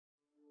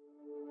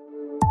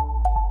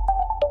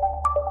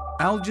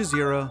Al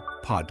Jazeera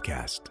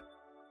Podcast.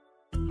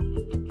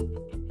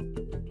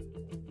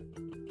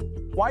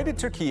 Why did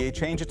Turkey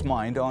change its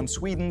mind on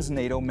Sweden's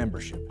NATO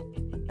membership?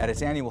 At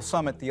its annual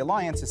summit, the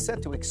alliance is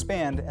set to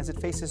expand as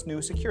it faces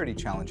new security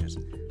challenges.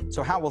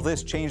 So how will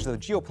this change the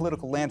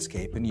geopolitical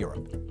landscape in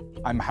Europe?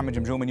 I'm Mohammed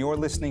Jamjoom, and you're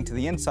listening to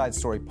the Inside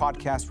Story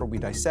podcast, where we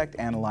dissect,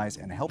 analyze,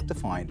 and help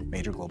define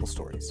major global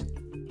stories.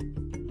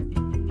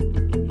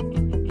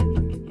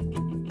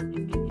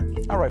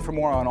 All right, for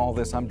more on all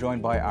this, I'm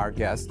joined by our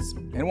guests.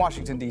 In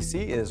Washington, D.C.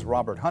 is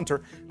Robert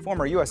Hunter,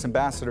 former U.S.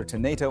 ambassador to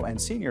NATO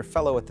and senior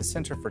fellow at the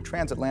Center for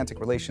Transatlantic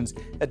Relations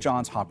at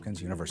Johns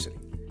Hopkins University.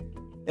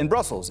 In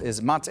Brussels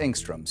is Mats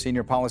Engström,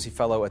 senior policy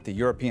fellow at the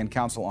European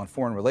Council on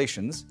Foreign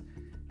Relations.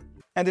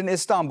 And in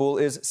Istanbul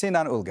is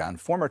Sinan Ulgan,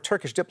 former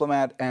Turkish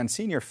diplomat and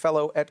senior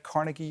fellow at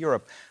Carnegie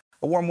Europe.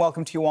 A warm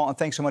welcome to you all, and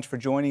thanks so much for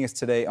joining us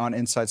today on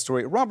Inside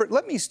Story. Robert,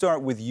 let me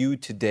start with you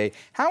today.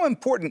 How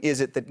important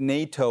is it that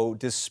NATO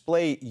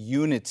display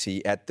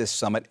unity at this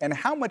summit, and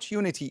how much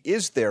unity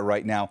is there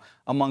right now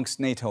amongst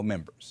NATO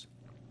members?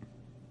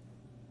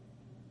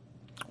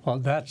 Well,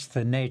 that's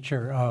the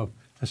nature of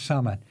the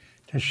summit,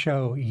 to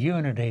show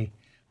unity,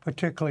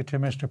 particularly to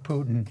Mr.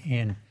 Putin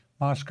in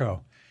Moscow.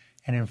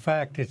 And in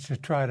fact, it's to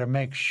try to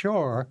make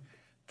sure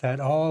that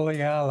all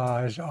the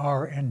allies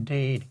are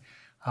indeed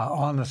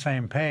on the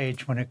same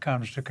page when it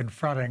comes to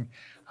confronting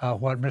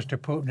what Mr.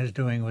 Putin is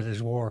doing with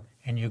his war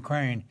in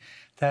Ukraine.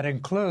 That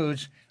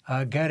includes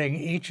getting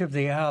each of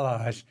the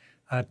allies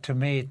to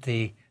meet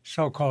the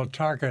so-called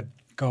target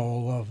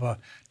goal of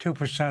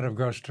 2% of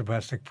gross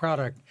domestic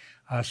product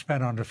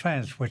spent on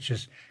defense, which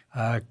is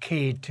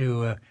key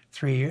to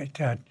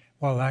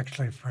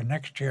for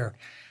next year.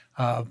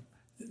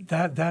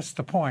 That's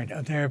the point.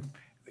 There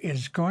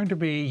is going to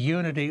be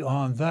unity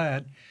on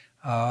that.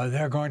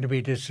 There are going to be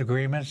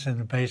disagreements, and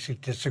the basic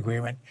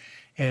disagreement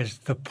is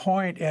the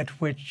point at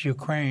which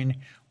Ukraine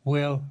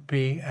will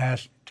be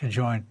asked to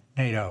join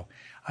NATO.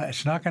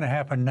 It's not going to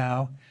happen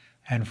now,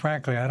 and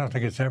frankly, I don't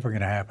think it's ever going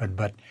to happen,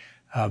 but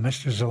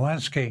Mr.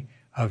 Zelensky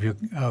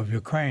of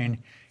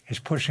Ukraine is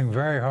pushing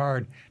very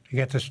hard to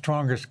get the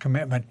strongest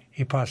commitment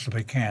he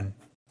possibly can.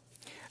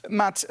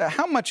 Mats,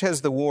 how much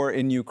has the war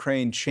in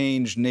Ukraine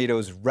changed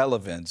NATO's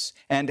relevance?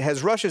 And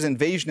has Russia's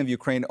invasion of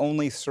Ukraine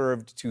only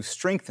served to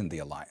strengthen the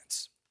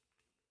alliance?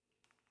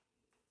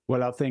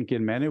 Well, I think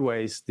in many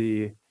ways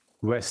the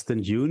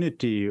Western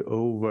unity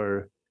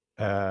over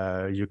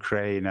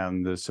Ukraine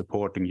and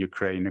supporting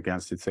Ukraine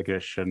against its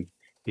aggression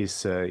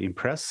is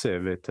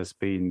impressive. It has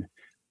been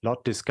a lot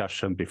of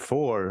discussion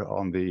before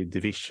on the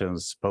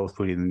divisions, both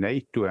within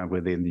NATO and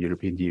within the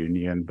European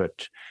Union,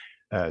 but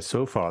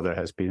so far, there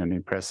has been an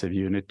impressive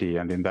unity,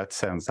 and in that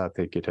sense, I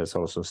think it has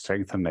also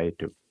strengthened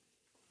NATO.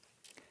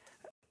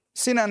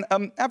 Sinan,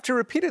 after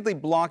repeatedly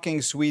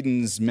blocking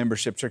Sweden's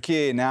membership,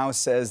 Turkey now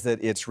says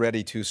that it's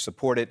ready to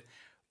support it.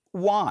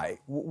 Why?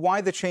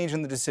 Why the change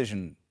in the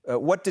decision?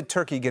 What did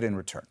Turkey get in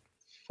return?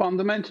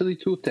 Fundamentally,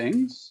 two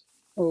things.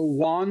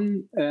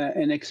 One,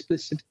 an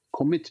explicit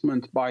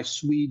commitment by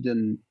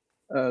Sweden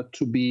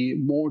to be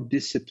more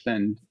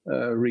disciplined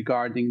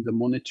regarding the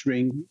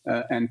monitoring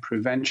and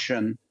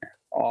prevention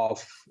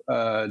of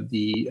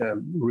the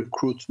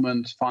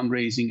recruitment,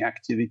 fundraising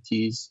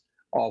activities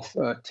of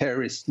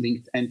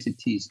terrorist-linked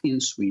entities in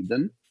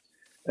Sweden.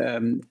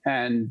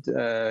 And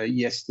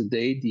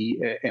yesterday,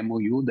 the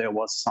MOU that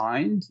was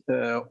signed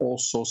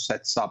also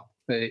sets up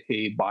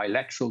a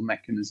bilateral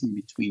mechanism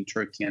between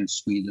Turkey and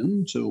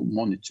Sweden to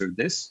monitor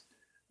this.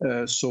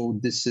 So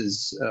this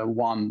is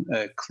one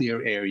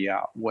clear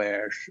area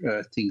where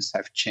things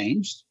have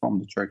changed from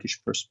the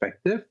Turkish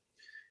perspective.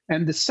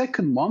 And the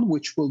second one,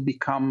 which will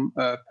become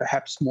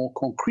perhaps more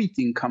concrete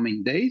in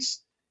coming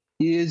days,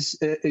 is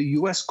a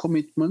U.S.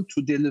 commitment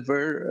to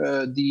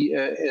deliver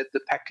the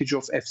package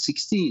of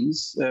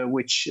F-16s,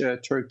 which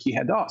Turkey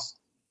had asked.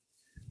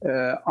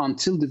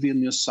 Until the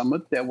Vilnius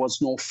summit, there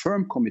was no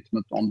firm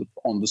commitment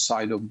on the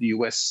side of the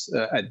U.S.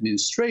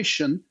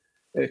 administration,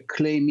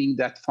 claiming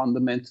that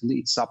fundamentally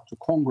it's up to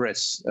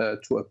Congress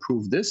to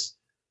approve this.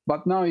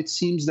 But now it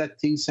seems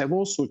that things have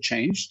also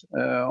changed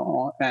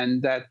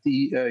and that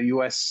the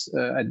U.S.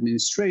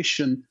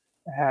 administration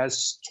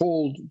has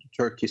told the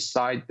Turkish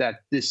side that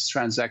this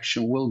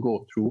transaction will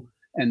go through,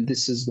 and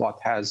this is what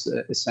has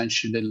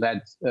essentially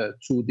led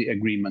to the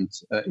agreement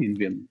in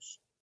Vilnius.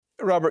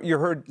 Robert, you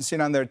heard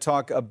Sinan there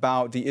talk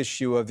about the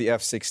issue of the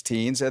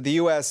F-16s. The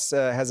U.S.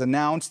 has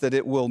announced that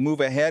it will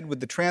move ahead with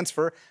the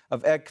transfer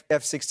of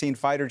F-16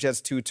 fighter jets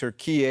to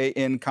Turkey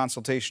in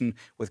consultation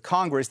with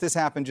Congress. This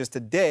happened just a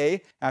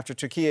day after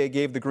Turkey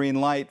gave the green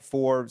light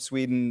for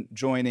Sweden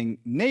joining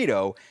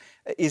NATO.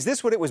 Is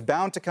this what it was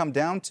bound to come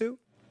down to?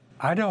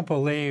 I don't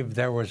believe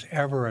there was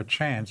ever a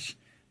chance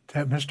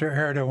that Mr.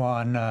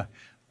 Erdogan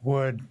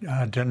would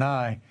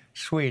deny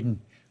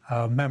Sweden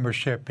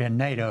membership in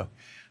NATO.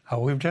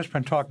 We've just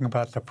been talking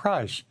about the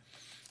price.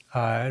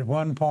 At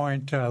one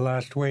point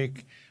last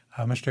week,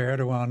 Mr.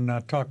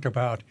 Erdogan talked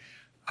about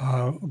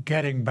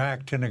getting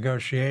back to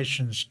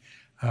negotiations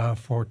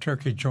for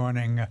Turkey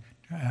joining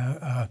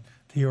the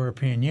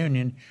European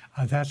Union.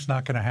 That's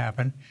not going to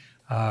happen.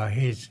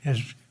 His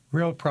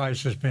real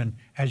price has been,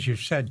 as you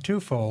said,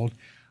 twofold,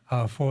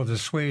 for the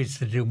Swedes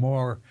to do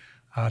more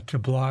to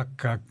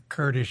block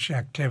Kurdish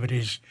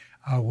activities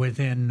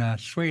within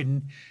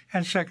Sweden,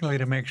 and secondly,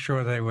 to make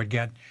sure they would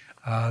get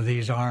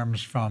these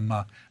arms from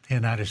the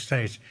United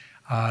States.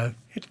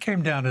 It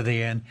came down to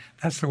the end.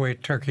 That's the way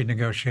Turkey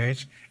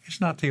negotiates.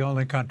 It's not the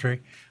only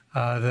country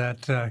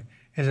that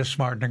is a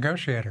smart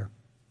negotiator.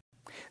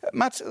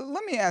 Mats,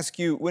 let me ask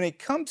you, when it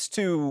comes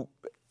to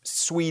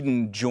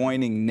Sweden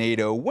joining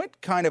NATO,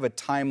 what kind of a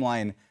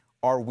timeline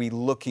are we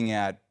looking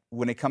at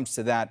when it comes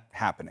to that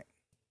happening?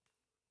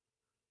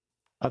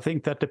 I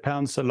think that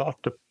depends a lot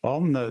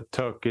on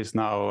Turkey's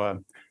now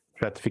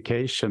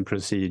ratification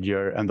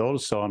procedure, and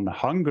also on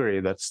Hungary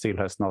that still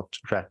has not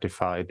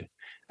ratified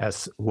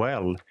as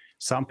well.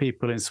 Some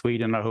people in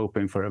Sweden are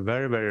hoping for a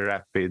very, very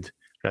rapid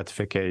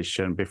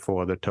ratification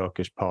before the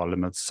Turkish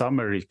parliament's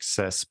summer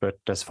recess, but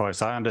as far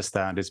as I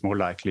understand, it's more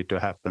likely to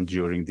happen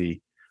during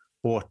the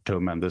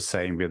autumn, and the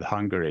same with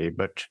Hungary.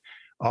 But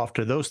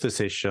after those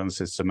decisions,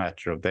 it's a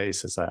matter of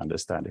days, as I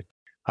understand it.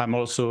 I'm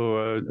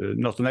also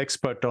not an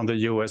expert on the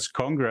US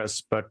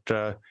Congress, but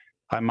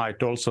I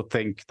might also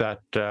think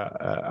that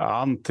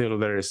until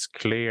there is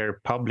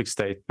clear public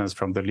statements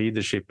from the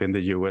leadership in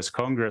the US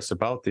Congress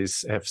about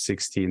these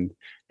F-16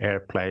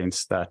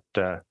 airplanes, that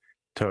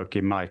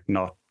Turkey might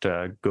not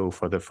go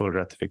for the full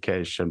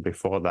ratification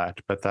before that.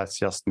 But that's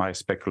just my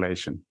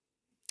speculation.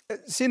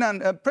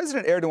 Sinan,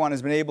 President Erdogan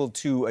has been able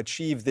to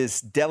achieve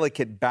this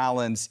delicate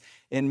balance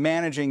in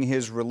managing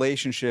his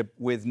relationship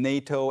with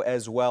NATO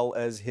as well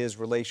as his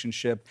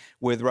relationship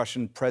with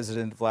Russian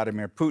President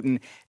Vladimir Putin.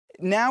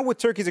 Now, with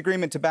Turkey's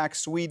agreement to back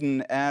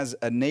Sweden as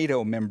a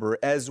NATO member,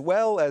 as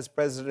well as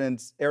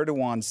President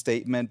Erdogan's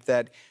statement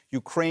that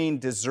Ukraine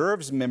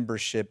deserves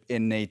membership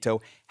in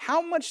NATO,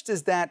 how much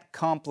does that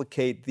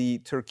complicate the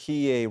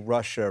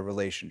Turkey-Russia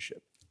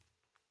relationship?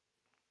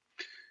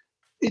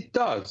 It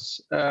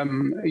does.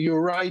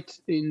 You're right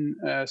in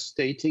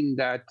stating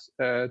that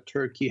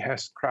Turkey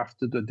has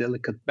crafted a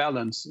delicate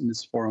balance in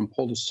its foreign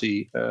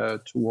policy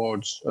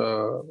towards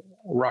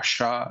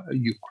Russia,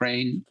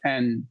 Ukraine,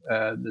 and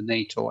the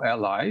NATO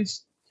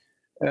allies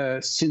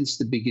since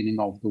the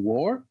beginning of the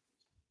war.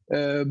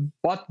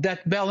 But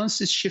that balance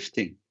is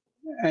shifting.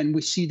 And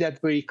we see that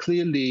very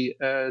clearly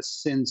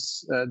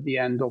since the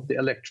end of the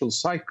electoral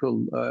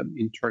cycle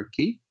in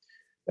Turkey.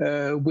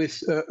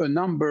 With a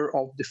number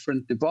of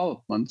different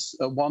developments.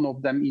 One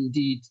of them,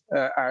 indeed,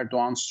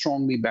 Erdogan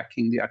strongly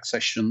backing the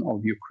accession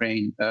of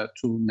Ukraine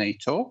to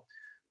NATO.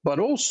 But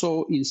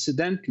also,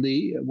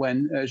 incidentally,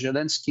 when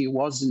Zelensky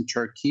was in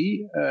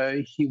Turkey,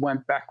 he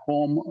went back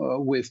home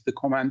with the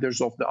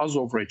commanders of the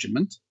Azov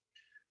regiment,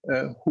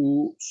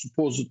 who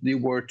supposedly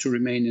were to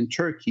remain in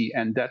Turkey.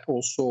 And that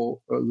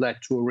also led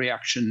to a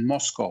reaction in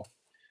Moscow.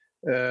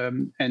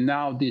 And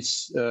now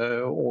this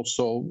the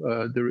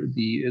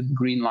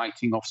green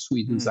lighting of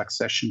Sweden's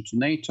accession to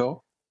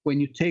NATO. When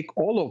you take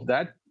all of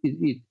that,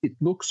 it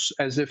looks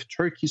as if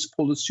Turkey's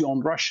policy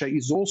on Russia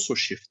is also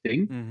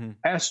shifting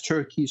as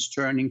Turkey is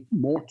turning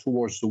more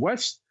towards the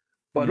West,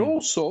 but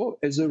also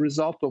as a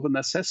result of an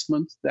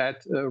assessment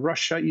that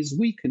Russia is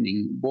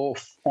weakening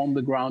both on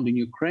the ground in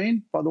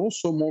Ukraine, but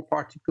also more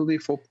particularly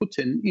for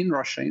Putin in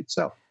Russia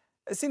itself.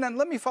 Sinan,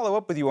 let me follow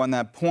up with you on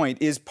that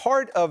point. Is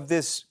part of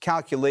this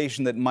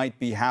calculation that might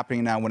be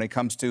happening now when it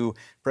comes to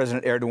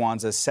President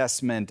Erdogan's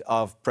assessment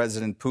of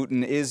President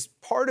Putin, is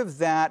part of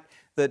that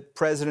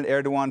President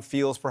Erdogan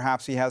feels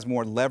perhaps he has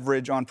more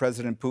leverage on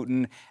President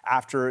Putin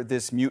after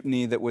this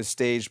mutiny that was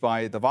staged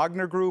by the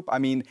Wagner Group? I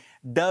mean,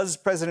 does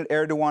President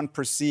Erdogan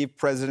perceive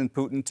President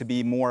Putin to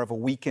be more of a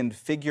weakened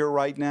figure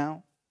right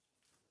now?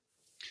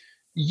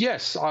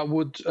 Yes, I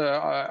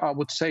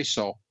would say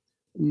so.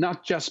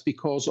 Not just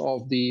because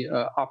of the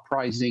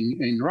uprising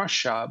in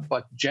Russia,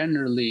 but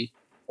generally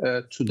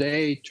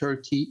today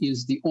Turkey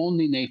is the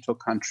only NATO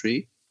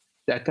country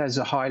that has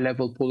a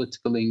high-level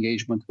political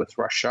engagement with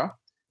Russia.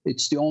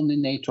 It's the only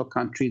NATO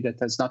country that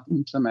has not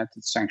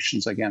implemented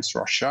sanctions against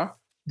Russia.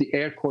 The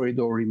air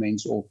corridor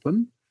remains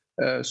open.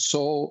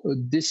 So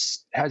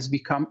this has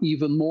become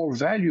even more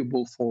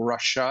valuable for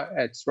Russia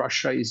as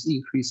Russia is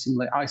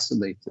increasingly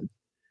isolated.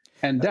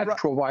 And that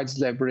provides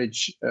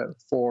leverage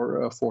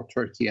for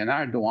Turkey and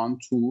Erdogan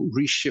to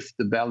reshift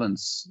the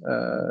balance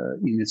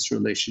in its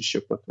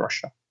relationship with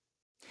Russia.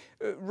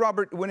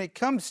 Robert, when it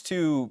comes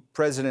to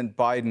President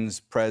Biden's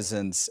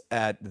presence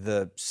at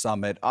the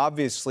summit,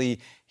 obviously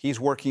he's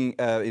walking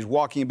a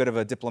bit of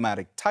a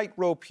diplomatic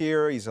tightrope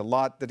here. He's a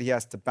lot that he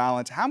has to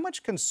balance. How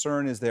much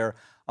concern is there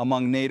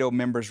among NATO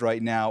members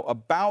right now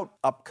about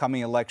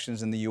upcoming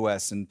elections in the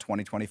U.S. in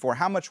 2024?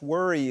 How much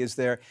worry is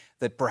there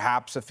that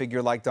perhaps a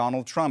figure like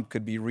Donald Trump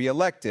could be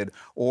reelected,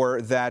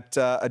 or that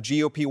a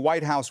GOP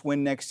White House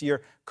win next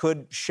year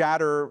could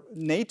shatter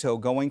NATO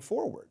going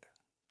forward?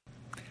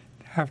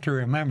 Have to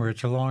remember,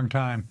 it's a long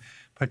time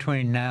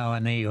between now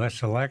and the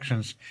U.S.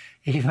 elections,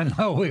 even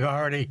though we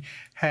already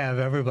have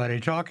everybody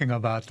talking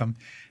about them,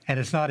 and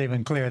it's not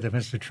even clear that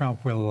Mr.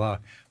 Trump will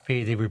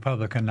be the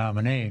Republican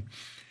nominee.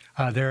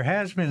 There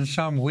has been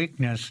some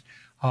weakness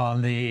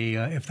on the,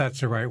 if that's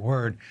the right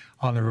word,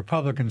 on the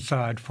Republican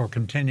side for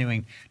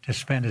continuing to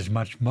spend as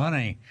much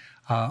money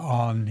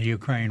on the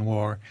Ukraine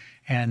war,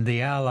 and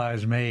the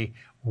allies may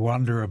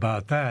wonder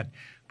about that.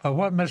 But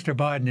what Mr.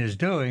 Biden is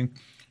doing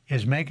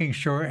is making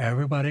sure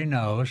everybody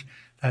knows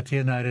that the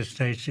United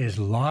States is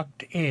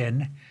locked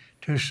in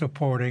to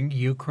supporting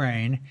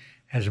Ukraine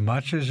as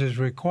much as is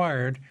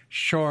required,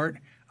 short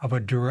of a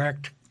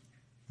direct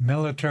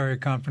military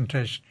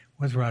confrontation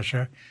with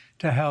Russia,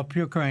 to help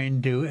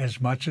Ukraine do as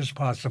much as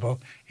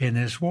possible in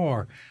this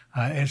war.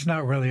 It's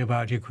not really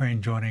about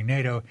Ukraine joining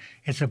NATO.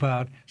 It's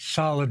about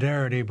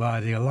solidarity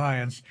by the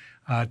alliance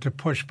to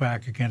push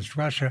back against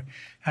Russia.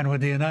 And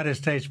with the United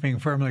States being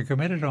firmly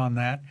committed on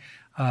that,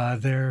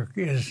 there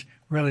is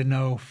really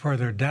no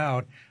further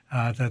doubt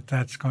that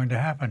that's going to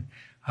happen.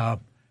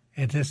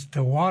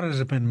 The waters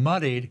have been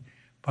muddied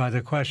by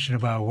the question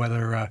about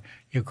whether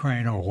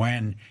Ukraine or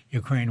when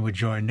Ukraine would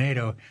join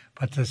NATO,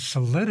 but the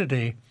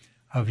solidity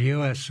of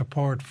U.S.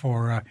 support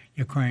for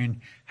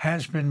Ukraine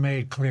has been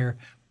made clear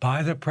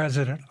by the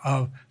President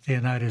of the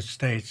United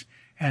States,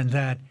 and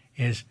that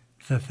is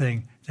the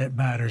thing that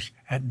matters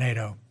at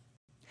NATO.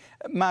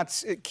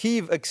 Mats,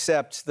 Kyiv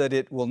accepts that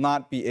it will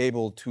not be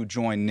able to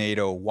join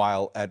NATO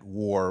while at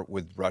war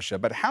with Russia.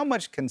 But how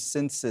much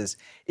consensus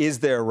is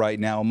there right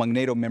now among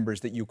NATO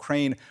members that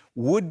Ukraine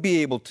would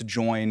be able to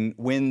join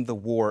when the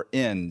war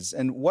ends?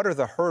 And what are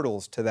the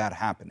hurdles to that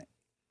happening?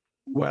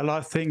 Well, I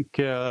think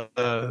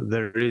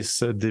there is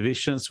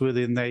divisions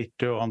within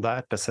NATO on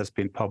that, as has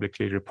been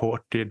publicly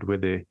reported,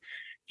 with the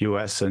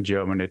US and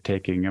Germany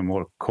taking a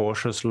more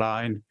cautious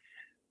line.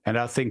 And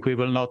I think we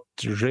will not,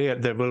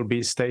 there will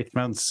be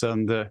statements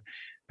and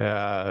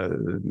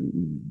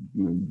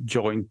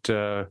joint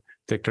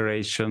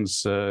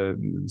declarations.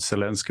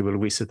 Zelensky will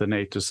visit the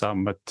NATO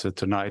summit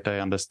tonight, I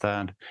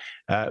understand.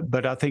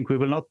 But I think we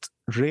will not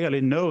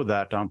really know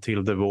that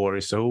until the war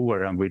is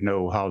over and we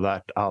know how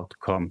that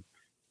outcome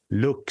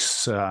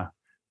looks.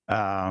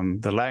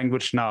 The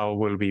language now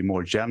will be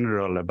more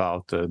general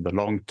about the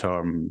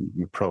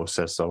long-term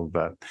process of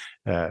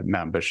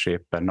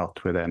membership and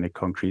not with any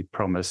concrete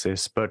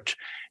promises. But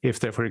if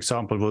there, for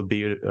example, would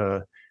be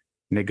a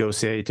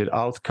negotiated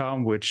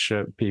outcome, which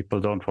people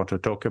don't want to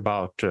talk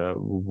about,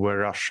 where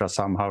Russia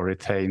somehow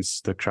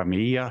retains the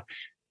Crimea,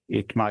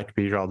 it might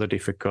be rather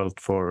difficult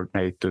for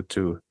NATO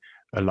to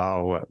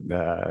allow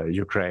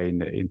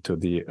Ukraine into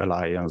the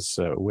alliance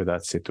with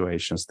that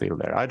situation still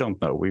there. I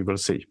don't know. We will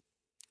see.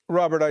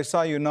 Robert, I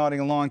saw you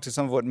nodding along to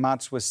some of what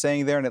Mats was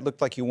saying there, and it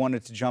looked like you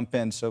wanted to jump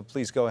in, so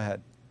please go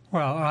ahead.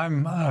 Well,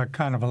 I'm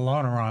kind of a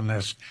loner on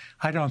this.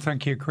 I don't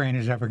think Ukraine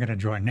is ever going to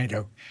join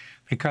NATO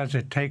because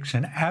it takes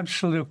an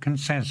absolute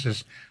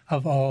consensus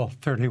of all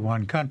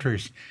 31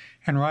 countries.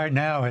 And right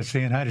now, it's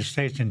the United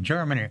States and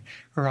Germany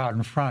who are out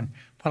in front,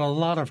 but a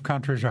lot of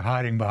countries are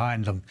hiding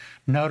behind them,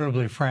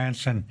 notably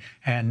France and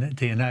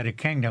the United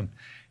Kingdom.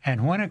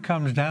 And when it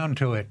comes down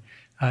to it,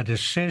 a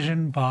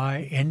decision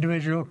by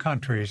individual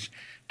countries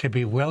to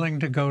be willing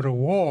to go to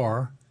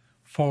war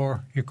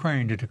for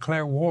Ukraine, to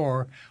declare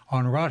war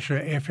on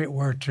Russia if it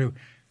were to,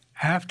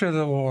 after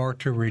the war,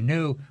 to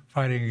renew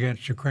fighting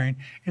against Ukraine,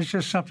 is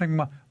just something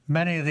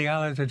many of the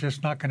allies are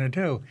just not going to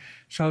do.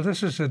 So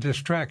this is a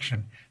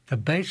distraction. The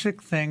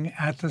basic thing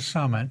at the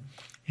summit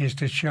is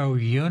to show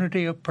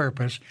unity of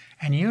purpose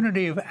and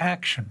unity of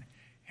action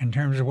in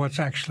terms of what's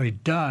actually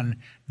done,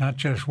 not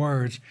just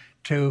words,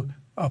 to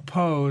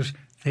oppose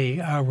the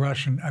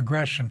Russian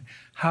aggression.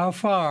 How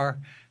far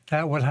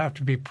that will have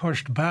to be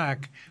pushed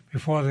back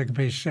before there can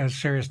be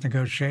serious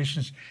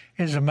negotiations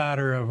is a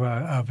matter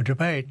of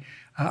debate.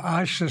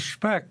 I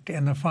suspect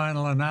in the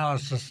final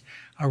analysis,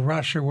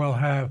 Russia will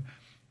have,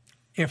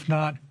 if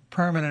not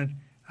permanent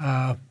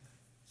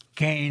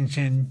gains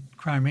in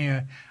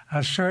Crimea,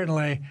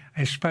 certainly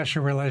a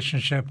special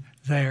relationship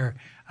there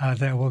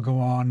that will go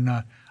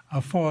on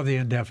for the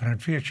indefinite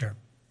future.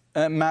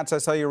 Mats, I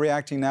saw you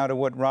reacting now to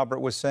what Robert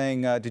was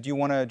saying. Did you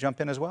want to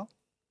jump in as well?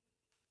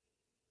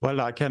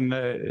 Well, I can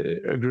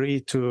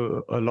agree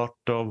to a lot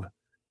of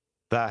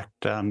that.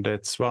 And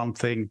it's one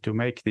thing to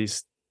make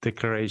these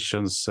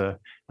declarations and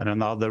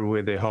another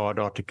with the hard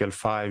Article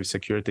 5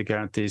 security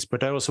guarantees.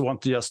 But I also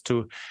want just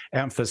to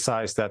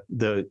emphasize that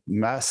the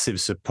massive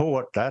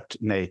support that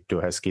NATO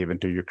has given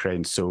to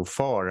Ukraine so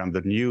far and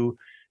the new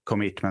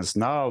commitments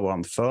now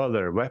on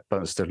further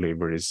weapons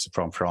deliveries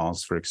from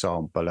France, for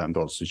example, and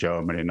also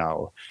Germany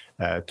now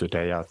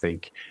today, I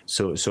think.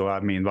 So I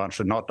mean, one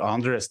should not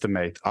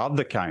underestimate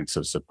other kinds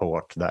of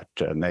support that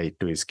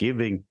NATO is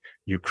giving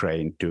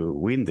Ukraine to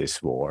win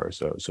this war.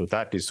 So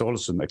that is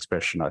also an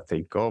expression, I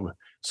think, of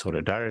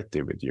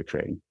solidarity with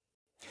Ukraine.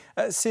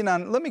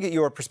 Sinan, let me get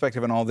your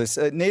perspective on all this.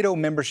 NATO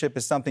membership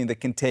is something that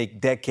can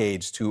take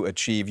decades to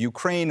achieve.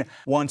 Ukraine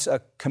wants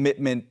a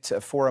commitment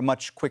for a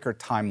much quicker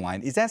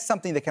timeline. Is that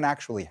something that can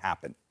actually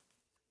happen?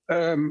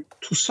 To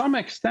some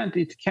extent,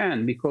 it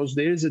can, because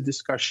there is a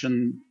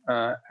discussion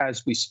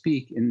as we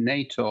speak in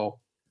NATO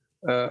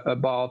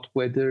about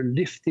whether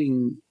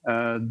lifting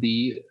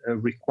the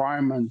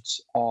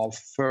requirements of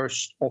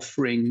first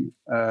offering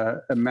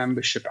a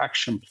membership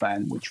action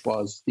plan, which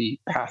was the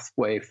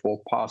pathway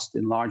for past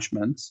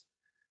enlargements,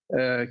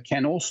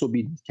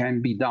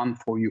 can be done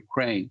for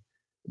Ukraine.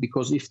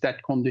 Because if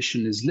that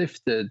condition is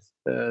lifted,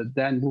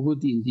 then we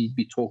would indeed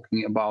be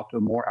talking about a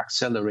more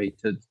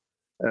accelerated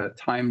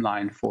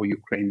timeline for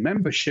Ukraine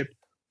membership,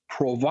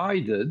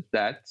 provided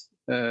that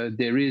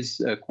there is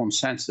a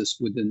consensus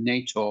within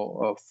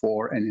NATO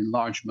for an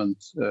enlargement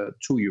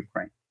to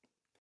Ukraine.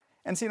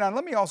 And Sinan,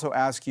 let me also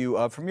ask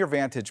you, from your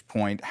vantage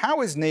point,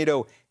 how is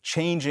NATO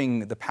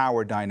changing the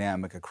power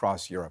dynamic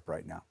across Europe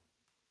right now?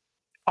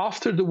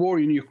 After the war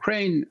in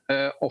Ukraine,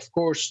 of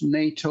course,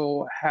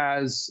 NATO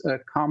has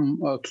come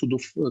to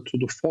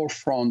the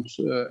forefront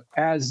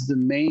as the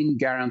main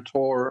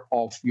guarantor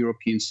of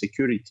European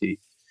security.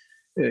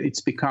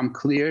 It's become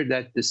clear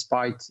that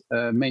despite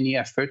many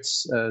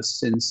efforts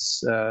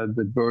since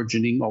the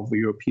burgeoning of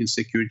European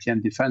security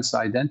and defense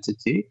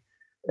identity,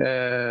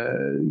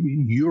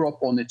 Europe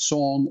on its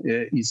own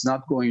is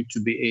not going to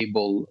be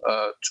able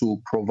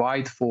to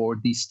provide for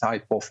these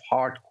type of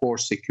hardcore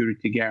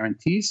security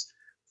guarantees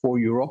for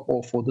Europe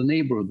or for the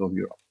neighborhood of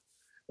Europe.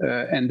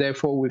 And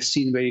therefore, we've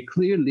seen very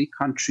clearly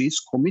countries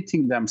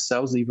committing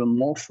themselves even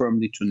more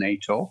firmly to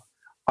NATO,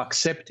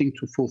 accepting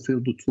to fulfill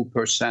the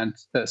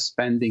 2%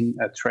 spending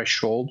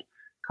threshold.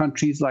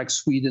 Countries like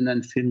Sweden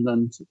and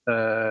Finland,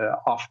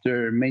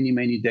 after many,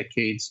 many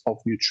decades of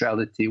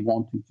neutrality,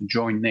 wanting to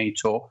join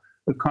NATO.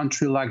 A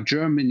country like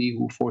Germany,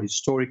 who for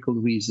historical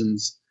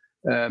reasons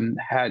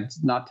had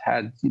not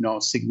had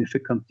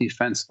significant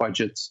defense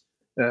budgets,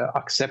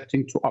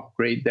 accepting to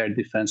upgrade their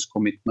defense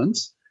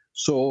commitments.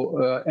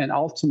 So, and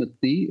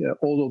ultimately,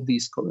 all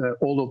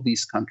of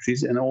these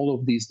countries and all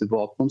of these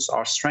developments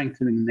are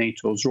strengthening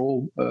NATO's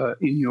role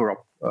in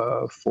Europe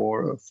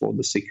for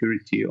the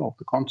security of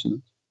the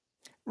continent.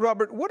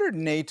 Robert, what are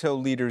NATO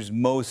leaders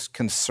most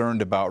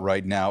concerned about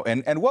right now,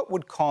 and what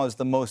would cause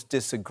the most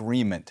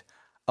disagreement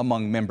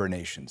among member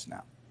nations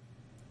now?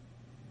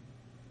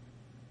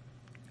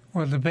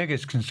 Well, the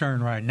biggest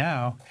concern right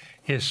now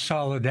is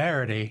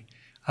solidarity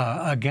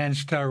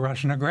against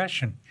Russian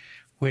aggression,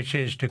 which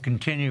is to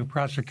continue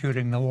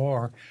prosecuting the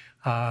war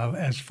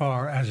as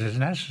far as is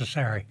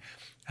necessary.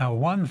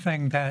 One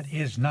thing that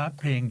is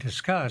not being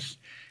discussed,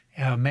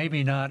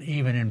 maybe not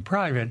even in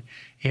private,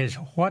 is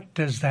what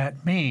does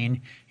that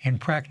mean in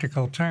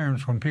practical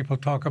terms when people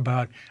talk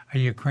about a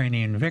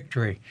Ukrainian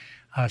victory?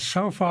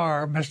 So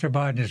far, Mr.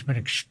 Biden has been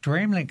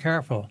extremely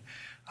careful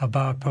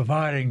about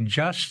providing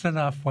just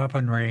enough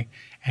weaponry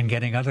and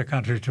getting other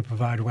countries to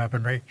provide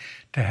weaponry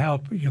to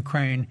help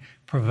Ukraine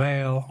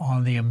prevail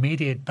on the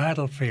immediate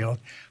battlefield,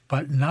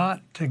 but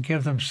not to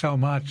give them so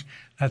much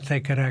that they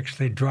could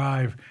actually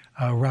drive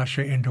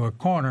Russia into a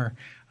corner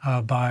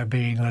by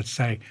being, let's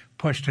say,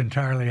 pushed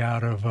entirely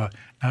out of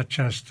not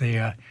just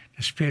the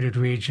disputed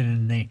region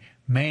in the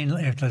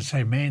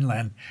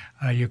mainland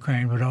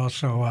Ukraine, but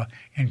also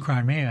in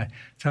Crimea.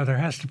 So there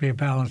has to be a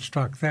balance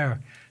struck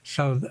there.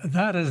 So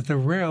that is the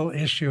real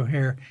issue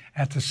here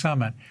at the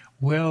summit.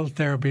 Will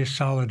there be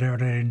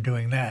solidarity in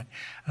doing that?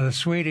 The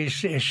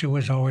Swedish issue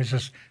was always a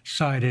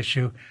side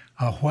issue.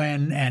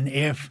 When and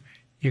if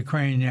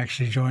Ukraine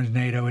actually joins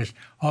NATO is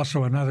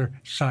also another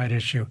side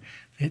issue.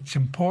 It's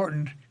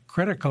important,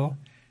 critical,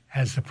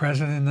 as the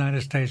President of the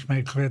United States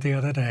made clear the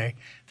other day,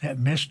 that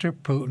Mr.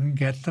 Putin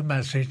gets the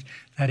message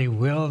that he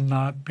will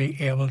not be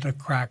able to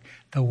crack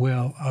the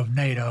will of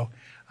NATO,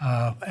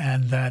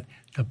 and that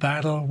the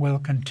battle will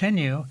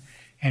continue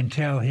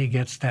until he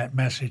gets that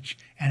message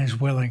and is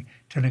willing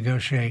to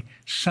negotiate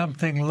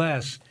something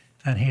less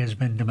than he has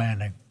been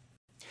demanding.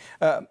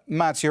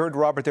 Mats, you heard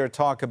Robert there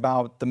talk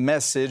about the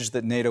message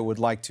that NATO would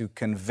like to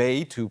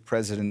convey to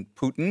President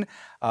Putin.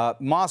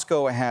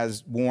 Moscow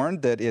has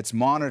warned that it's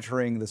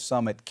monitoring the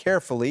summit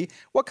carefully.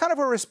 What kind of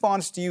a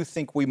response do you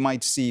think we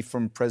might see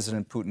from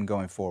President Putin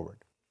going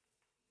forward?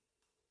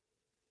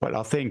 Well,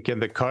 I think in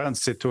the current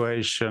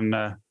situation,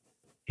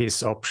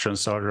 his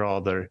options are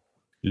rather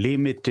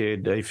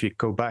limited. If you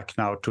go back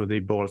now to the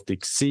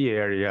Baltic Sea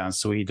area and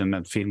Sweden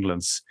and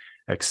Finland's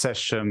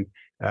accession,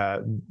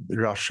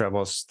 Russia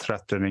was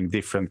threatening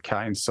different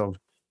kinds of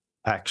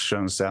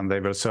actions, and they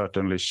will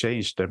certainly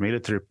change their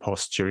military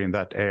posture in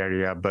that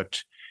area.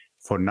 But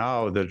for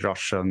now, the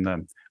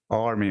Russian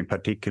army in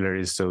particular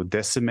is so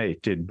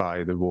decimated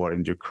by the war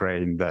in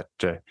Ukraine that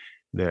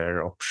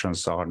their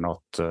options are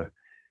not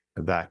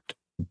that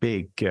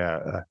big.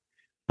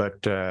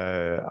 But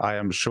I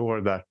am sure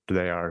that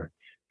they are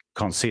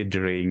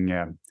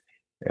considering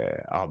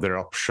other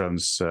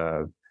options.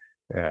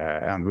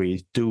 And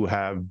we do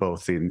have,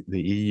 both in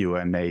the EU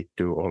and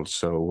NATO,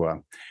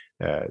 also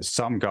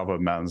some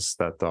governments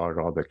that are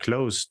rather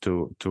close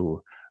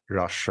to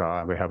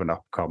Russia. We have an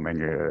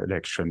upcoming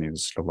election in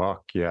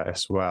Slovakia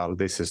as well.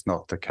 This is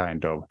not the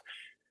kind of,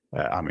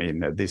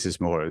 this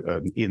is more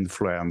an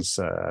influence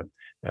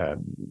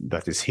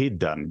that is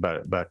hidden,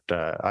 but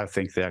I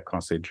think they are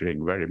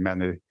considering very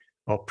many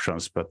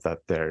options, but that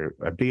their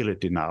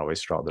ability now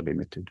is rather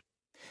limited.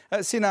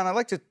 Sinan, I'd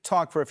like to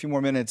talk for a few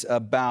more minutes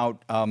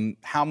about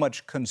how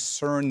much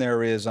concern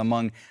there is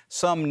among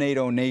some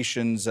NATO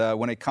nations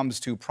when it comes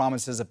to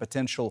promises of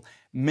potential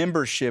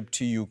membership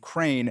to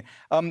Ukraine.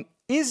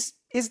 Is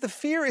the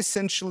fear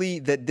essentially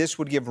that this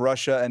would give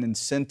Russia an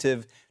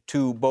incentive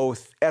to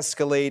both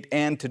escalate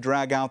and to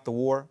drag out the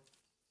war?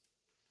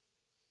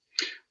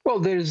 Well,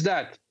 there's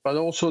that, but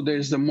also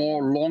there's the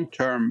more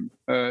long-term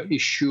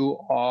issue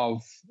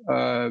of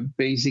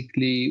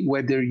basically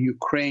whether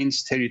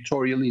Ukraine's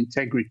territorial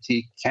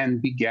integrity can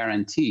be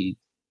guaranteed.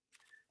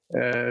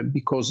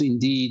 Because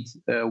indeed,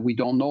 we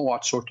don't know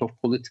what sort of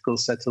political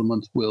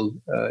settlement will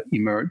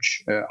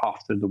emerge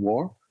after the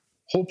war.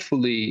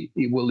 Hopefully,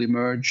 it will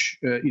emerge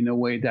in a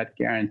way that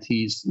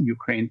guarantees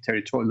Ukraine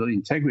territorial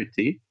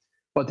integrity.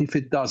 But if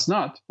it does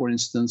not, for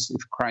instance,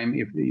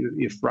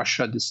 if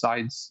Russia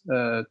decides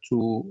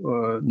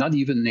to not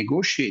even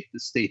negotiate the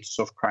status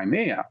of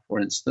Crimea, for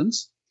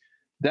instance,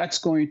 that's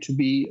going to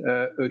be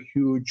a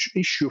huge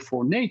issue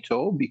for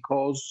NATO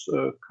because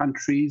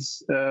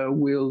countries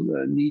will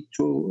need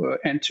to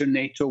enter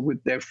NATO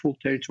with their full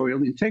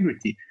territorial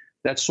integrity.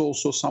 That's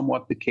also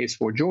somewhat the case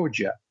for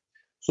Georgia.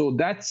 So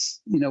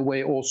that's, in a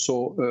way,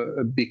 also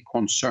a big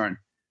concern.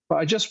 But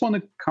I just want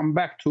to come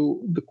back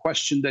to the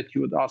question that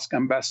you would ask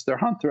Ambassador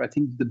Hunter. I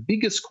think the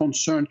biggest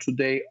concern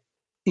today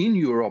in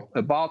Europe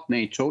about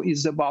NATO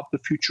is about the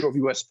future of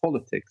U.S.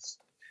 politics.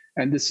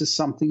 And this is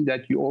something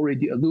that you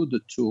already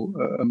alluded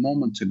to a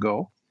moment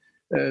ago,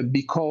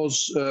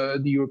 because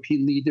the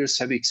European leaders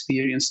have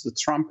experienced the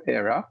Trump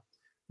era.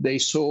 They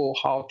saw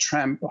how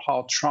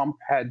Trump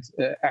had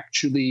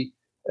actually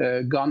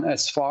gone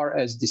as far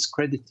as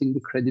discrediting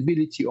the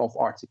credibility of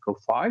Article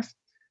 5.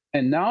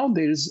 And now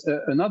there's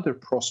another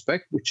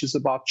prospect, which is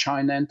about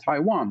China and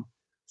Taiwan.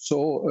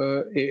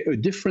 So a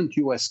different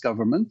U.S.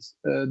 government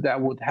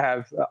that would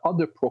have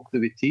other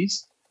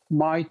proclivities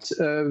might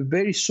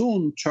very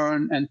soon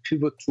turn and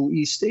pivot to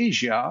East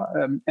Asia,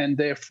 and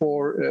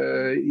therefore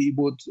it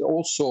would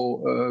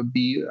also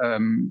be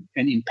an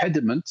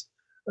impediment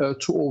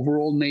to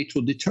overall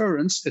NATO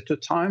deterrence at a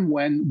time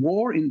when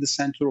war in the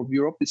center of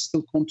Europe is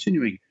still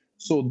continuing.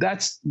 So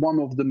that's one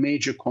of the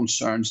major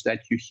concerns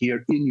that you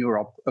hear in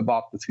Europe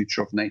about the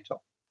future of NATO.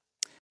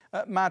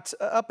 Matt,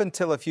 up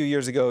until a few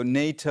years ago,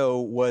 NATO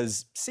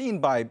was seen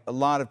by a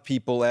lot of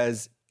people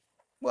as,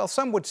 well,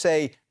 some would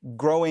say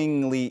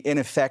growingly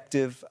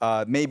ineffective,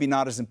 maybe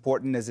not as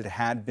important as it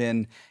had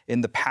been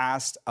in the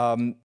past.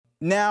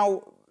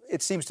 Now,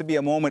 it seems to be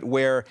a moment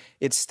where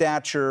its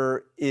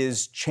stature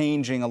is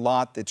changing a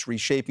lot. It's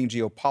reshaping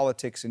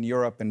geopolitics in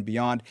Europe and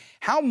beyond.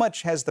 How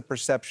much has the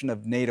perception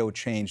of NATO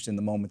changed in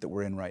the moment that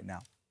we're in right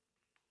now?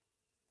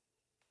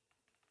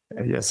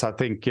 Yes, I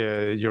think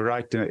you're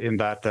right in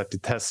that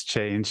it has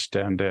changed,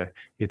 and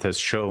it has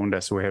shown,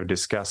 as we have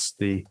discussed,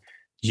 the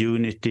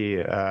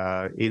unity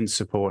in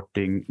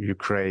supporting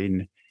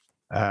Ukraine.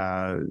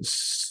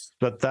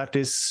 But that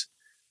is,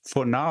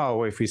 for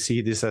now, if we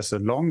see this as a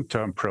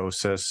long-term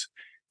process,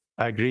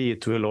 I agree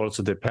it will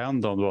also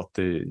depend on what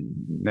the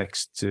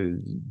next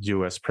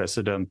US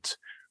president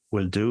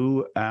will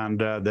do. And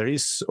there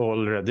is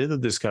already the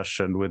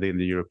discussion within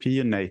the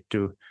European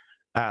NATO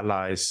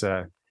allies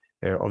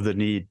of the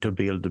need to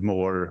build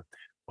more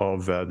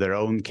of their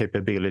own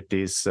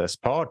capabilities as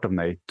part of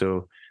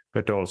NATO,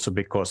 but also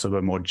because of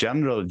a more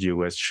general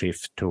US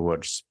shift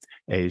towards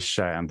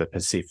Asia and the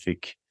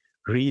Pacific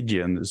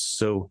region.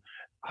 So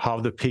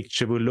how the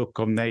picture will look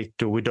of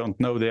NATO, we don't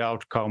know the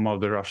outcome of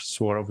the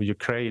Russian war of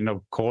Ukraine.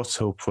 Of course,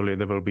 hopefully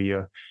there will be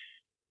a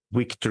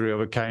victory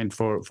of a kind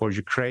for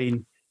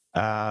Ukraine,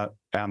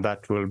 and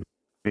that will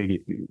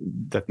be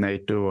that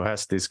NATO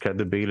has this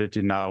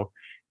credibility now.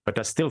 But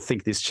I still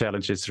think these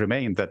challenges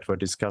remain that were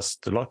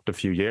discussed a lot a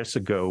few years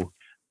ago,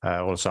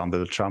 also under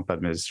the Trump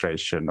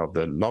administration, of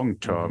the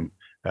long-term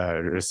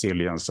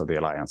resilience of the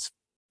alliance.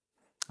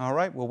 All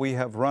right. Well, we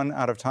have run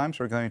out of time,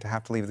 so we're going to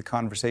have to leave the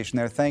conversation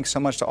there. Thanks so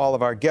much to all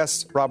of our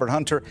guests, Robert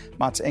Hunter,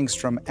 Mats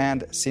Engström,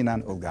 and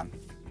Sinan Ulgan.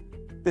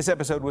 This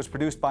episode was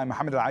produced by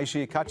Mohammed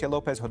Al-Aishi, Katya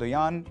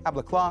Lopez-Hodoyan,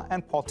 Ablakla,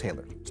 and Paul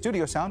Taylor.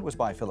 Studio sound was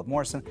by Philip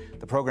Morrison.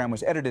 The program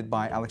was edited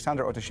by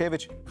Alexander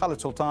Otashevich,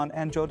 Khalid Sultan,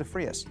 and Joe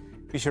DeFrias.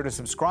 Be sure to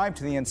subscribe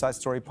to the Inside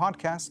Story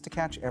podcast to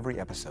catch every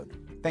episode.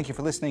 Thank you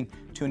for listening.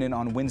 Tune in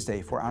on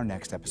Wednesday for our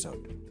next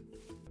episode.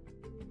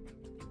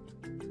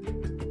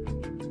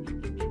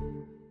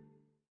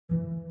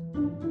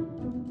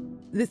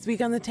 This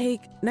week on The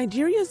Take,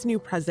 Nigeria's new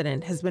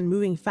president has been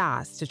moving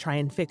fast to try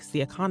and fix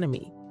the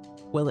economy.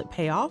 Will it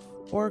pay off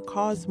or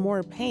cause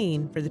more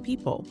pain for the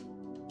people?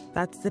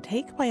 That's The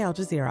Take by Al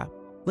Jazeera.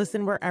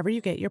 Listen wherever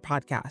you get your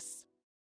podcasts.